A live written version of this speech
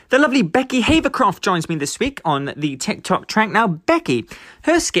The lovely Beccy Havercroft joins me this week on the TikTok track. Now, Beccy,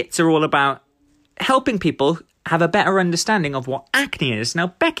 her skits are all about helping people have a better understanding of what acne is.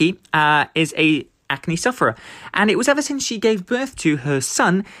 Now, Beccy is a acne sufferer, and it was ever since she gave birth to her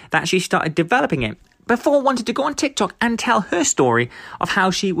son that she started developing it. Before wanted to go on TikTok and tell her story of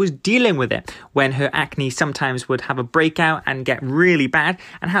how she was dealing with it when her acne sometimes would have a breakout and get really bad,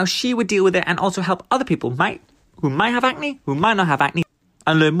 and how she would deal with it and also help other people who might have acne, who might not have acne,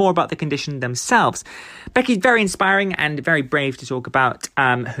 and learn more about the condition themselves. Beccy's very inspiring and very brave to talk about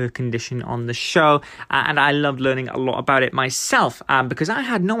her condition on the show, and I loved learning a lot about it myself because I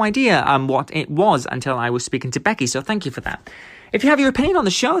had no idea what it was until I was speaking to Beccy, so thank you for that. If you have your opinion on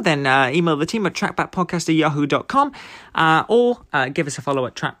the show, then email the team at trackbackpodcast@yahoo.com or give us a follow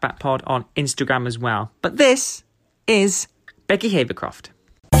at trackbackpod on Instagram as well. But this is Beccy Havercroft.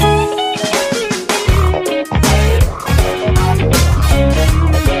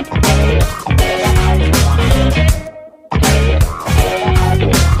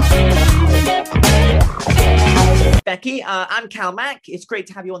 Beccy, I'm Cal Mack. It's great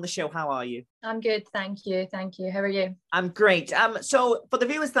to have you on the show. How are you? I'm good, thank you. Thank you. How are you? I'm great. So for the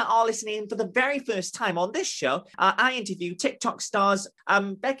viewers that are listening for the very first time on this show, I interview TikTok stars.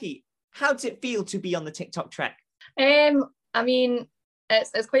 Beccy, how does it feel to be on the TikTok track? I mean,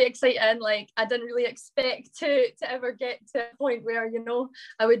 it's quite exciting. Like, I didn't really expect to ever get to a point where,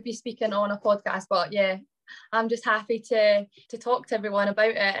 I would be speaking on a podcast, but yeah, I'm just happy to talk to everyone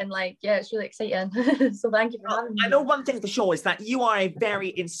about it, and it's really exciting. So thank you for having me. I know one thing for sure is that you are a very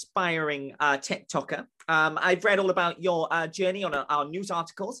inspiring TikToker. I've read all about your journey on our news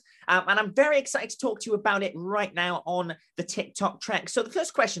articles, and I'm very excited to talk to you about it right now on the TikTok track. So the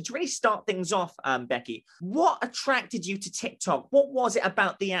first question, to really start things off, Beccy, what attracted you to TikTok? What was it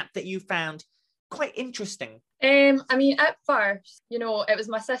about the app that you found quite interesting? I mean, at first, it was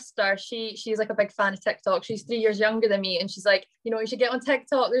my sister. She's like a big fan of TikTok. She's 3 years younger than me, and she's like, you should get on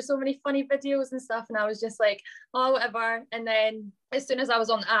TikTok. There's so many funny videos and stuff. And I was just like, oh, whatever. And then as soon as I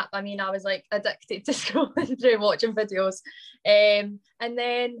was on the app, I mean, I was like addicted to scrolling through watching videos. And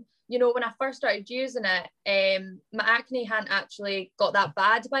then, when I first started using it, my acne hadn't actually got that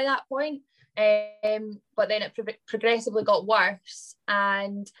bad by that point. But then it progressively got worse,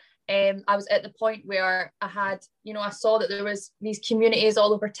 and I was at the point where I had, I saw that there was these communities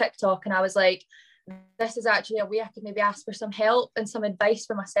all over TikTok, and I was like, this is actually a way I could maybe ask for some help and some advice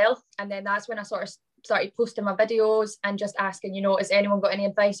for myself. And then that's when I sort of started posting my videos and just asking, has anyone got any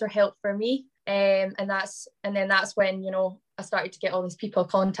advice or help for me? And then that's when, I started to get all these people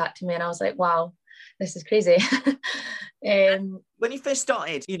contacting me, and I was like, wow, this is crazy. When you first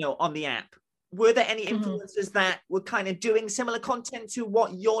started, on the app, were there any influencers that were kind of doing similar content to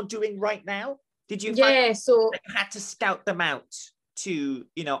what you're doing right now? Did you find that you had to scout them out to,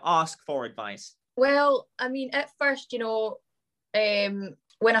 ask for advice? Well, I mean, at first,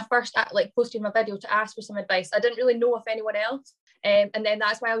 when I first posted my video to ask for some advice, I didn't really know of anyone else. And then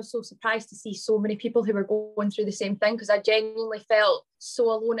that's why I was so surprised to see so many people who were going through the same thing, because I genuinely felt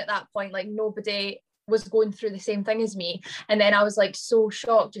so alone at that point, like nobody was going through the same thing as me. And then I was like so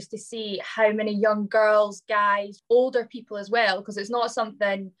shocked just to see how many young girls, guys, older people as well, because it's not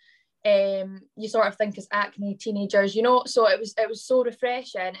something you sort of think as acne teenagers, so it was so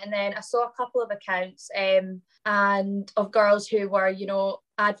refreshing. And then I saw a couple of accounts and of girls who were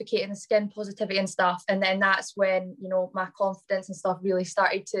advocating the skin positivity and stuff, and then that's when my confidence and stuff really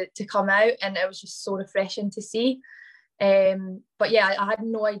started to come out, and it was just so refreshing to see. But yeah, I had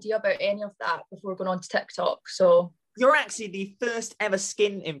no idea about any of that before going on to TikTok. So you're actually the first ever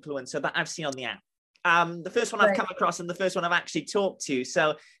skin influencer that I've seen on the app. The first one I've come across and the first one I've actually talked to.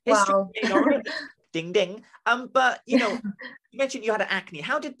 So history, wow. Ding ding. But you mentioned you had acne.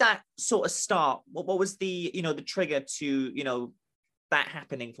 How did that sort of start? What was the the trigger to that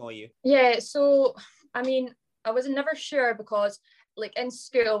happening for you? Yeah, so I mean, I was never sure, because like in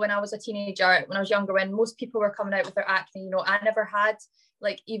school when I was a teenager, when I was younger, when most people were coming out with their acne, I never had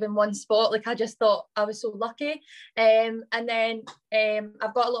like even one spot. Like I just thought I was so lucky. And then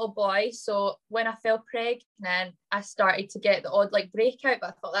I've got a little boy, so when I fell pregnant, I started to get the odd like breakout, but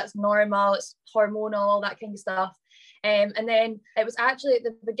I thought that's normal, it's hormonal, all that kind of stuff. And then it was actually at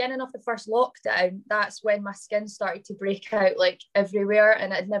the beginning of the first lockdown, that's when my skin started to break out like everywhere,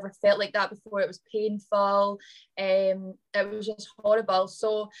 and I'd never felt like that before. It was painful. It was just horrible.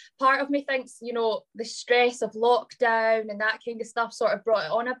 So part of me thinks, the stress of lockdown and that kind of stuff sort of brought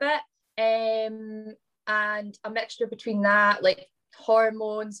it on a bit. And a mixture between that, like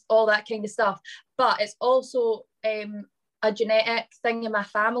hormones, all that kind of stuff. But it's also a genetic thing in my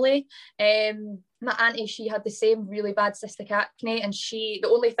family. my auntie, she had the same really bad cystic acne, and the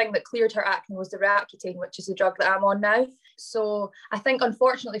only thing that cleared her acne was the Roaccutane, which is the drug that I'm on now. So I think,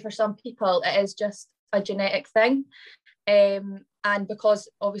 unfortunately, for some people, it is just a genetic thing. And because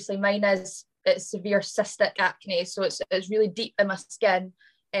obviously mine it's severe cystic acne, so it's really deep in my skin.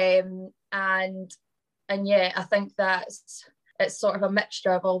 And yeah, I think it's sort of a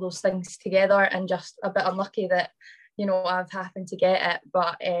mixture of all those things together, and just a bit unlucky that, you know, I've happened to get it.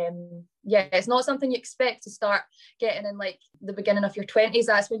 But yeah, it's not something you expect to start getting in like the beginning of your 20s.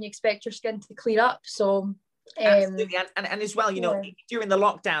 That's when you expect your skin to clear up. So absolutely. And as well, you know, during the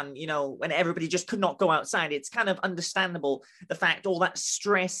lockdown, you know, when everybody just could not go outside, it's kind of understandable, the fact, all that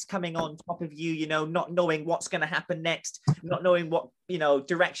stress coming on top of you, you know, not knowing what's going to happen next, not knowing what, you know,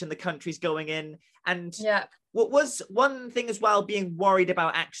 direction the country's going in. And what was one thing as well, being worried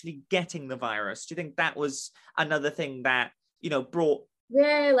about actually getting the virus? Do you think that was another thing that, you know, brought?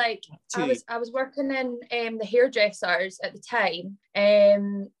 Yeah, like I was working in the hairdressers at the time,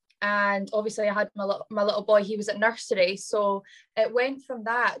 and obviously I had my little boy, he was at nursery, so it went from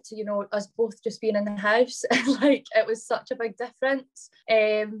that to, you know, us both just being in the house. Like, it was such a big difference.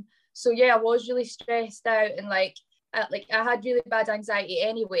 So yeah, I was really stressed out, and like I had really bad anxiety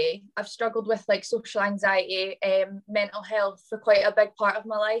anyway. I've struggled with like social anxiety, mental health for quite a big part of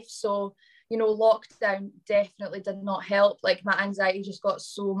my life. So, you know, lockdown definitely did not help. Like, my anxiety just got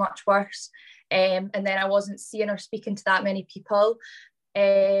so much worse. And then I wasn't seeing or speaking to that many people.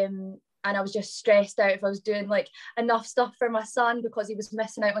 And I was just stressed out if I was doing like enough stuff for my son, because he was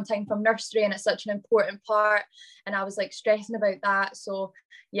missing out on time from nursery, and it's such an important part. And I was like stressing about that. So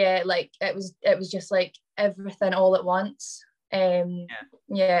yeah, like it was just like everything all at once.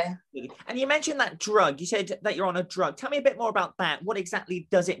 Yeah. And you mentioned that drug. You said that you're on a drug. Tell me a bit more about that. What exactly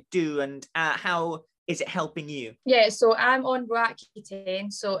does it do, and how is it helping you? Yeah, so I'm on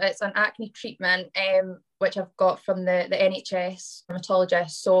Roaccutane, so it's an acne treatment, which I've got from the NHS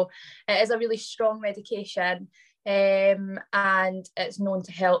dermatologist. So it is a really strong medication, and it's known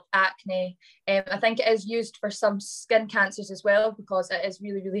to help acne. I think it is used for some skin cancers as well, because it is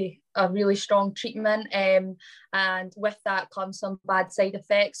a really strong treatment, and with that comes some bad side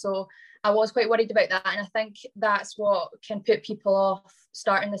effects. So I was quite worried about that, and I think that's what can put people off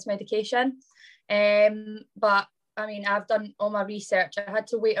starting this medication. But I mean, I've done all my research. I had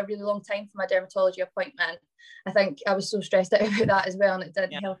to wait a really long time for my dermatology appointment. I think I was so stressed out about that as well, and it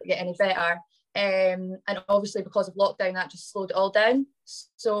didn't help it get any better. And obviously because of lockdown, that just slowed it all down.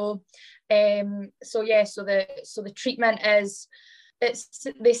 So the treatment is,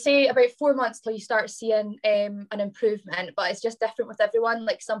 they say about 4 months till you start seeing an improvement, but it's just different with everyone.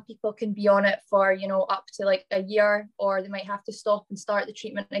 Like, some people can be on it for, you know, up to like a year, or they might have to stop and start the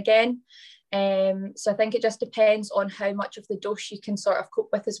treatment again. So I think it just depends on how much of the dose you can sort of cope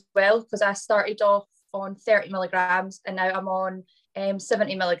with as well, because I started off on 30 milligrams and now I'm on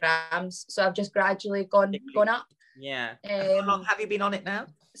 70 milligrams, so I've just gradually gone up. Yeah. How long have you been on it now?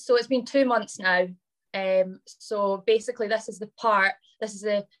 So it's been 2 months now. So basically this is the start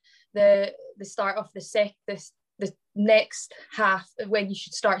of the next half of when you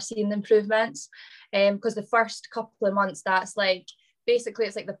should start seeing the improvements, because the first couple of months, that's like, basically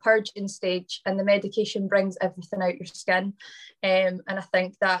it's like the purging stage, and the medication brings everything out your skin, and I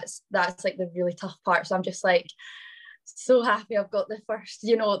think that's like the really tough part. So I'm just like so happy I've got the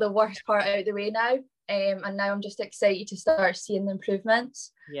worst part out of the way now, and now I'm just excited to start seeing the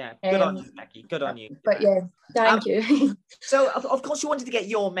improvements. Yeah, good on you, Beccy. Good on you. But yeah, thank you. So of course you wanted to get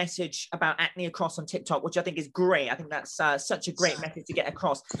your message about acne across on TikTok, which I think is great. I think that's such a great message to get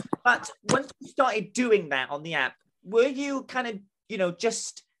across. But once you started doing that on the app, were you kind of, you know,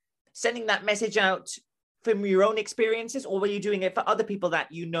 just sending that message out from your own experiences, or were you doing it for other people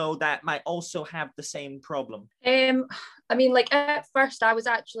that you know that might also have the same problem? I mean, like at first I was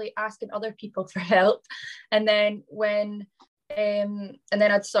actually asking other people for help, and then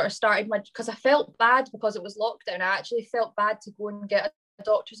I'd sort of started because I felt bad because it was lockdown. I actually felt bad to go and get a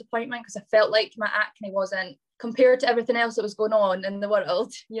doctor's appointment, because I felt like my acne wasn't, compared to everything else that was going on in the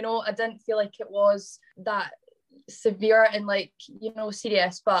world, you know, I didn't feel like it was that severe and like, you know,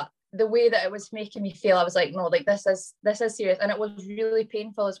 serious. But the way that it was making me feel, I was like, no, like this is serious, and it was really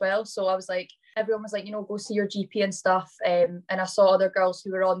painful as well. So I was like, everyone was like, you know, go see your GP and stuff, and I saw other girls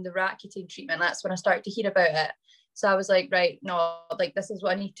who were on the Roaccutane treatment. That's when I started to hear about it. So I was like, right, no, like this is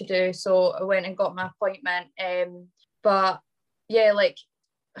what I need to do. So I went and got my appointment. But yeah, like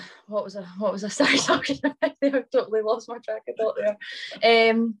what was I started talking about? I've totally lost my track of thought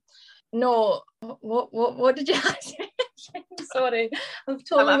there. No, what did you ask me? Sorry, I've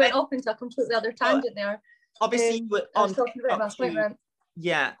totally went off into a completely other tangent there. Obviously, I was talking about my appointment.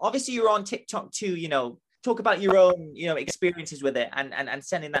 Yeah, obviously you're on TikTok too, talk about your own, experiences with it and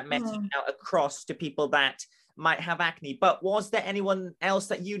sending that message out across to people that might have acne. But was there anyone else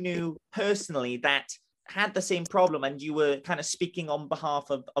that you knew personally that had the same problem and you were kind of speaking on behalf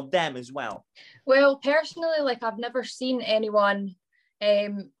of them as well? Well, personally, like I've never seen anyone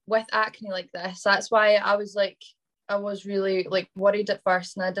with acne like this. That's why I was really like worried at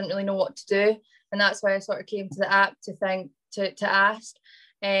first and I didn't really know what to do. And that's why I sort of came to the app to ask.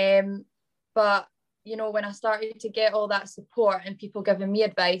 But when I started to get all that support and people giving me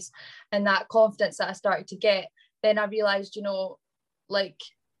advice and that confidence that I started to get, then I realized, like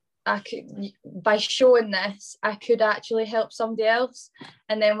I could, by showing this, I could actually help somebody else.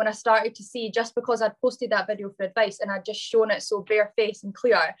 And then when I started to see, just because I'd posted that video for advice and I'd just shown it so barefaced and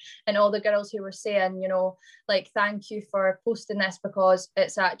clear, and all the girls who were saying, like, thank you for posting this because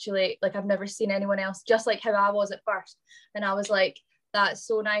it's actually like I've never seen anyone else, just like how I was at first. And I was like, that's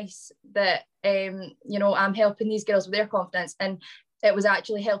so nice that I'm helping these girls with their confidence, and it was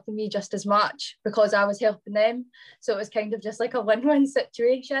actually helping me just as much because I was helping them. So it was kind of just like a win-win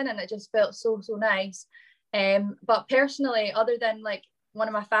situation, and it just felt so nice. But personally, other than like one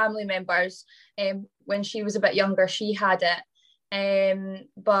of my family members, when she was a bit younger, she had it.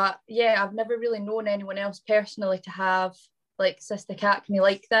 But yeah, I've never really known anyone else personally to have like cystic acne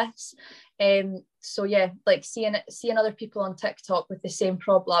like this. So yeah, like seeing other people on TikTok with the same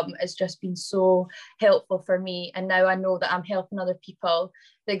problem has just been so helpful for me. And now I know that I'm helping other people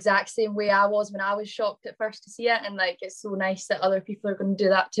the exact same way I was when I was shocked at first to see it. And like, it's so nice that other people are going to do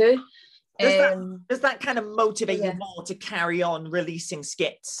that too. Does that kind of motivate you more to carry on releasing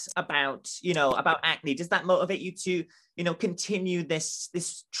skits about acne? Does that motivate you to, continue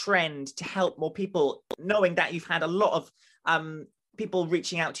this trend to help more people, knowing that you've had a lot of people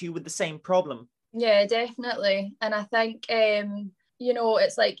reaching out to you with the same problem? Yeah, definitely. And I think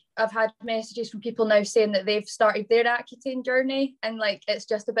it's like I've had messages from people now saying that they've started their Accutane journey, and like it's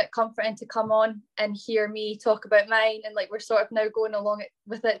just a bit comforting to come on and hear me talk about mine, and like we're sort of now going along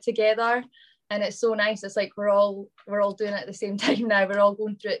with it together, and it's so nice. It's like we're all doing it at the same time now. We're all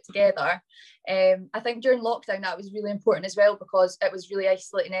going through it together. I think during lockdown that was really important as well because it was really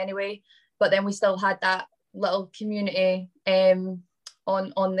isolating anyway, but then we still had that little community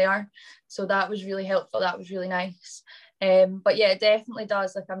on there, so that was really helpful. That was really nice. But yeah, it definitely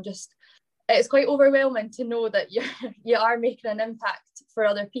does. Like it's quite overwhelming to know that you are making an impact for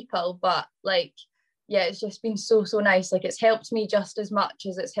other people, but like yeah, it's just been so nice. Like it's helped me just as much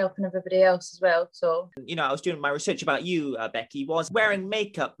as it's helping everybody else as well. So I was doing my research about you, Beccy, was wearing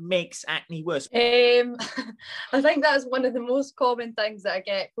makeup makes acne worse. I think that's one of the most common things that I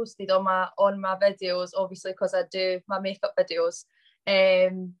get posted on my videos, obviously because I do my makeup videos.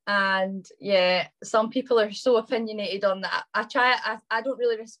 And yeah, some people are so opinionated on that. I don't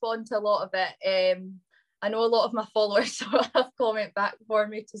really respond to a lot of it. I know a lot of my followers sort of comment back for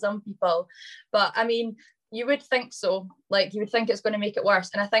me to some people, but I mean, you would think so. Like you would think it's going to make it worse,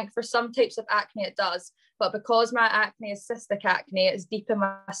 and I think for some types of acne it does, but because my acne is cystic acne, it's deep in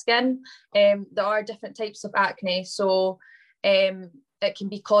my skin. There are different types of acne, so it can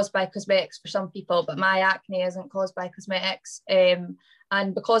be caused by cosmetics for some people, but my acne isn't caused by cosmetics. And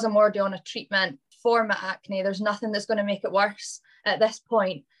because I'm already on a treatment for my acne, there's nothing that's going to make it worse at this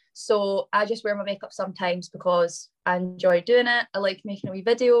point. So I just wear my makeup sometimes because I enjoy doing it. I like making a wee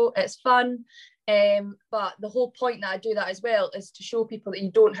video. It's fun. But the whole point that I do that as well is to show people that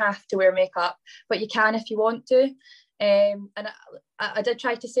you don't have to wear makeup, but you can if you want to. And I did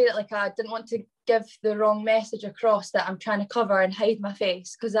try to say that like I didn't want to give the wrong message across that I'm trying to cover and hide my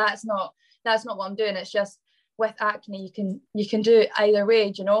face, because that's not what I'm doing. It's just with acne you can do it either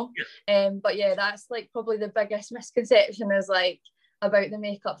way, but yeah, that's like probably the biggest misconception is like about the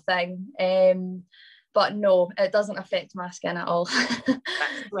makeup thing. But no, it doesn't affect my skin at all.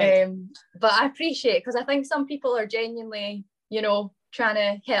 But I appreciate it because I think some people are genuinely trying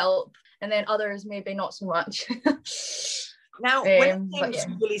to help, and then others maybe not so much. Now, when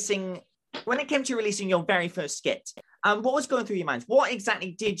it came to releasing your very first skit, what was going through your mind? What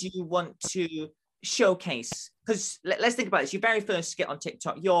exactly did you want to showcase? Because let's think about this. Your very first skit on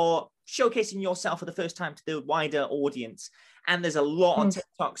TikTok, you're showcasing yourself for the first time to the wider audience, and there's a lot on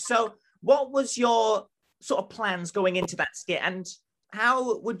TikTok. So what was your sort of plans going into that skit, and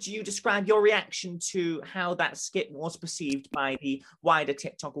how would you describe your reaction to how that skit was perceived by the wider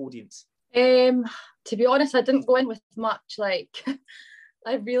TikTok audience? To be honest, I didn't go in with much. Like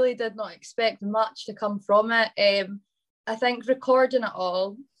I really did not expect much to come from it. I think recording it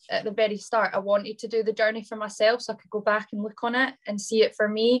all at the very start, I wanted to do the journey for myself so I could go back and look on it and see it for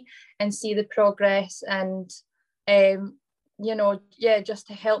me and see the progress and you know, yeah, just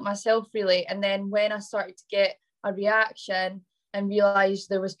to help myself really. And then when I started to get a reaction and realized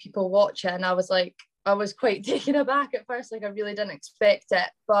there was people watching, I was quite taken aback at first. Like I really didn't expect it,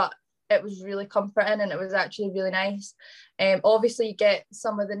 but it was really comforting and it was actually really nice. Obviously you get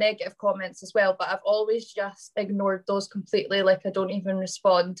some of the negative comments as well, but I've always just ignored those completely. Like I don't even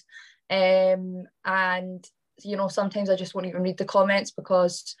respond. And you know, sometimes I just won't even read the comments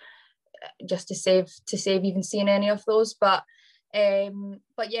because just to save even seeing any of those. But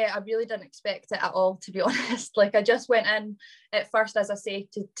yeah, I really didn't expect it at all, to be honest. Like I just went in at first, as I say,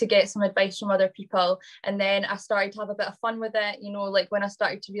 to get some advice from other people, and then I started to have a bit of fun with it, you know, like when I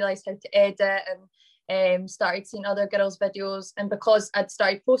started to realize how to edit and started seeing other girls' videos. And because I'd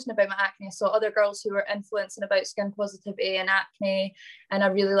started posting about my acne, I saw other girls who were influencing about skin positivity and acne, and I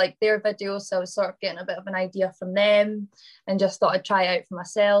really liked their videos, so I was sort of getting a bit of an idea from them and just thought I'd try it out for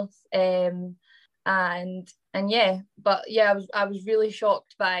myself. And yeah, but yeah, I was really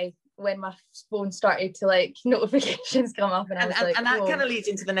shocked by when my phone started to like notifications come up, and I was like, and that whoa. kind of leads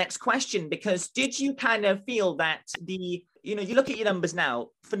into the next question, because did you kind of feel that you know, you look at your numbers now,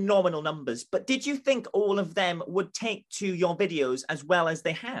 phenomenal numbers, but did you think all of them would take to your videos as well as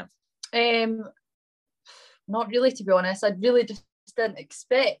they have? Not really, to be honest. I really just didn't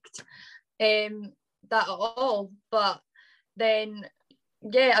expect that at all. But then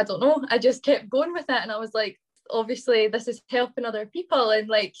yeah, I don't know, I just kept going with it, and I was like, obviously this is helping other people, and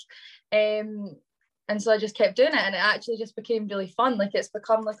like and so I just kept doing it, and it actually just became really fun. Like it's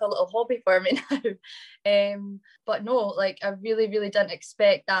become like a little hobby for me now. But no, like I really didn't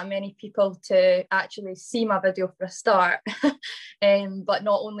expect that many people to actually see my video for a start. But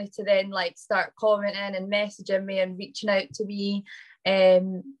not only to then like start commenting and messaging me and reaching out to me.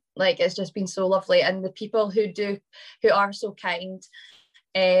 Like it's just been so lovely, and the people who are so kind,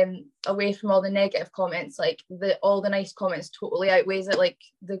 away from all the negative comments, like all the nice comments totally outweighs it. Like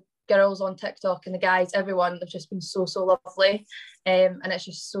the girls on TikTok and the guys, everyone, they've just been so lovely. And it's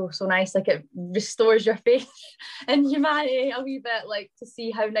just so nice. Like it restores your faith in humanity a wee bit, like to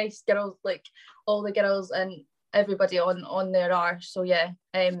see how nice girls, like all the girls and everybody on there are. So yeah,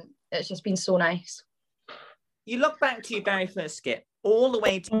 it's just been so nice. You look back to your very first skit all the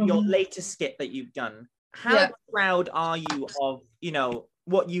way to your latest skit that you've done. How proud are you of, you know,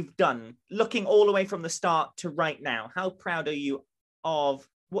 what you've done, looking all the way from the start to right now? How proud are you of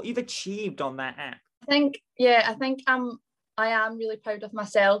what you've achieved on that app? I think I am really proud of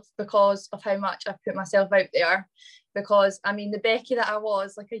myself because of how much I've put myself out there. Because I mean, the Beccy that I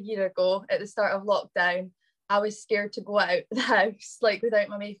was like a year ago at the start of lockdown, I was scared to go out the house like without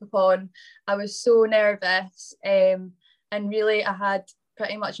my makeup on. I was so nervous, and really I had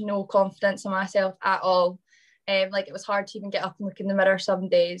pretty much no confidence in myself at all. Like it was hard to even get up and look in the mirror some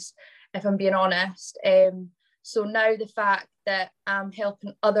days, if I'm being honest. So now the fact that I'm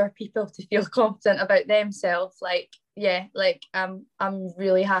helping other people to feel confident about themselves, like yeah, like I'm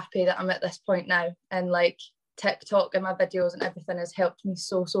really happy that I'm at this point now, and like TikTok and my videos and everything has helped me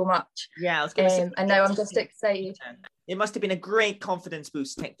so much. Yeah, I was gonna say, and now I'm just excited. It must have been a great confidence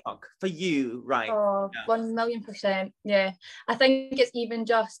boost, TikTok, for you, right? Oh, yeah. 1,000,000%. Yeah, I think it's even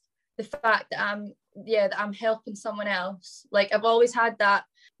just the fact that I'm helping someone else. Like I've always had that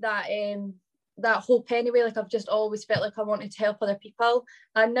hope anyway. Like I've just always felt like I wanted to help other people.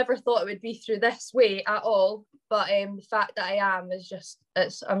 I never thought it would be through this way at all, but the fact that I am is just,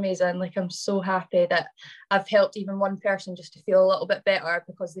 it's amazing. Like I'm so happy that I've helped even one person just to feel a little bit better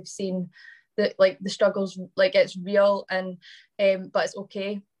because they've seen that like the struggles, like it's real, and but it's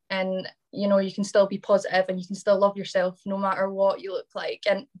okay, and you know, you can still be positive and you can still love yourself no matter what you look like.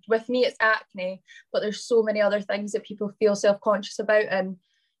 And with me it's acne, but there's so many other things that people feel self-conscious about, and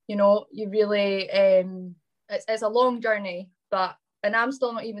you know, you really it's a long journey, and I'm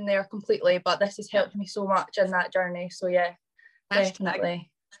still not even there completely, but this has helped me so much in that journey. So yeah, definitely.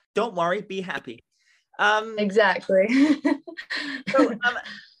 Don't worry, be happy. Exactly. So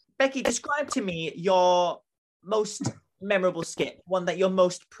Beccy, describe to me your most memorable skit, one that you're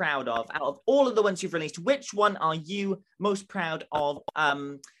most proud of out of all of the ones you've released. Which one are you most proud of?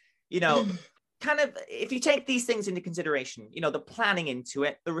 You know, kind of, if you take these things into consideration, you know, the planning into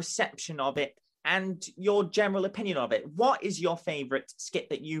it, the reception of it, and your general opinion of it, what is your favorite skit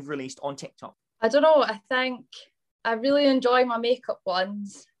that you've released on TikTok? I don't know, I think I really enjoy my makeup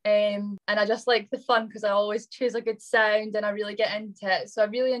ones, and I just like the fun because I always choose a good sound and I really get into it, so I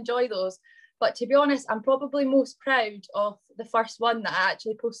really enjoy those. But to be honest, I'm probably most proud of the first one that I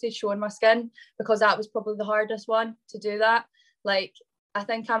actually posted showing my skin, because that was probably the hardest one to do that. Like I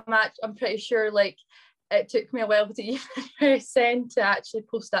think I'm pretty sure like it took me a while to even press send to actually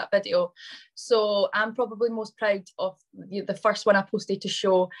post that video. So I'm probably most proud of the first one I posted to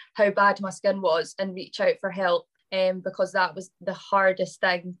show how bad my skin was and reach out for help, because that was the hardest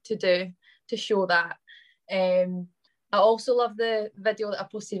thing to do, to show that. I also love the video that I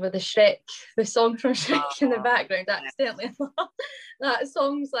posted with the song from Shrek in the background. Accidentally, that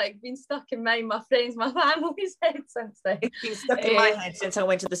song's like been stuck in my friends, my family's head since then. It's been stuck in my head since I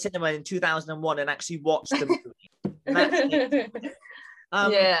went to the cinema in 2001 and actually watched the movie.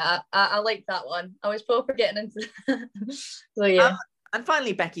 Yeah, I like that one. I was proper getting into that. So yeah. And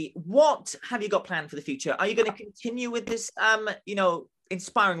finally, Beccy, what have you got planned for the future? Are you going to continue with this,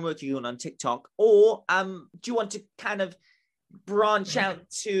 inspiring work you're doing on TikTok, or do you want to kind of branch out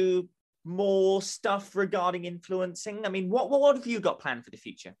to more stuff regarding influencing? I mean, what have you got planned for the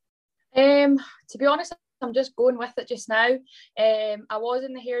future? To be honest, I'm just going with it just now. I was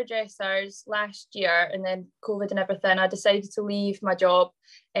in the hairdressers last year, and then COVID and everything, I decided to leave my job,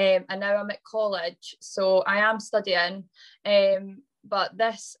 and now I'm at college, so I am studying. But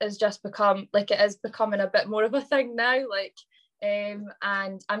this has just become, like, it is becoming a bit more of a thing now, like, and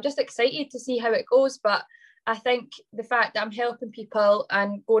I'm just excited to see how it goes. But I think the fact that I'm helping people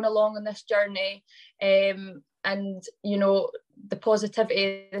and going along on this journey, and you know, the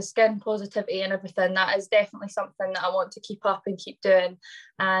positivity, the skin positivity and everything, that is definitely something that I want to keep up and keep doing,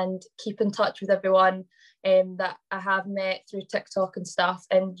 and keep in touch with everyone that I have met through TikTok and stuff,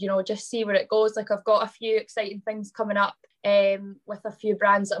 and you know, just see where it goes. Like, I've got a few exciting things coming up with a few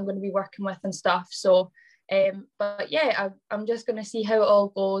brands that I'm going to be working with and stuff. So but yeah, I'm just going to see how it all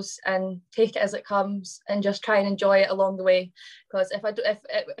goes and take it as it comes, and just try and enjoy it along the way. Because if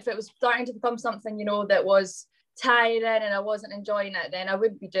it was starting to become something, you know, that was tiring and I wasn't enjoying it, then I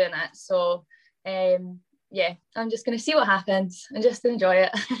wouldn't be doing it. So yeah, I'm just going to see what happens and just enjoy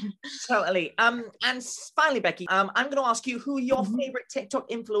it. Totally. And finally, Beccy, I'm going to ask you who your favorite TikTok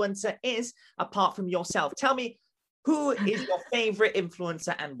influencer is, apart from yourself. Tell me, who is your favorite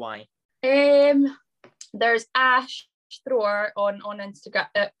influencer and why? There's Ash Thrower on Instagram,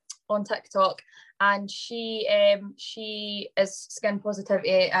 on TikTok, and she is skin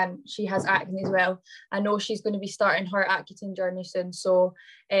positivity, and she has acne as well. I know she's going to be starting her acne journey soon. So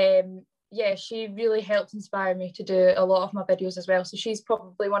yeah, she really helped inspire me to do a lot of my videos as well. So she's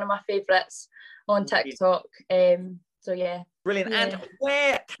probably one of my favorites on TikTok. So yeah. Brilliant. Yeah. And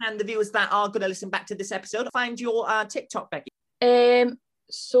where can the viewers that are going to listen back to this episode find your TikTok, Beccy?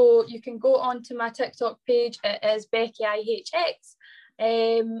 So you can go onto my TikTok page. It is Beccy IHX.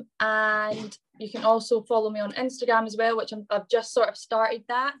 And you can also follow me on Instagram as well, which I've just sort of started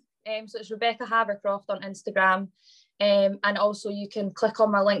that. So it's Rebecca Havercroft on Instagram. And also you can click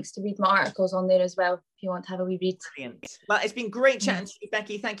on my links to read my articles on there as well, if you want to have a wee read. Brilliant. Well, it's been great chatting to you,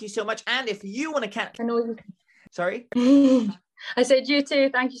 Beccy. Thank you so much. And if you want to catch... I know you... Sorry? I said you too.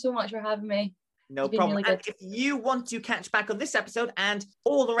 Thank you so much for having me. No problem. Really, and if you want to catch back on this episode and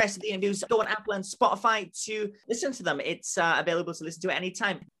all the rest of the interviews, go on Apple and Spotify to listen to them. It's available to listen to at any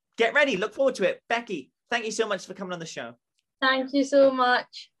time. Get ready. Look forward to it. Beccy, thank you so much for coming on the show. Thank you so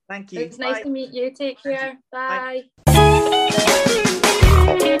much. Thank you. It's nice to meet you. Take care. Bye.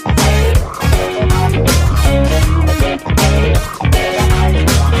 Bye.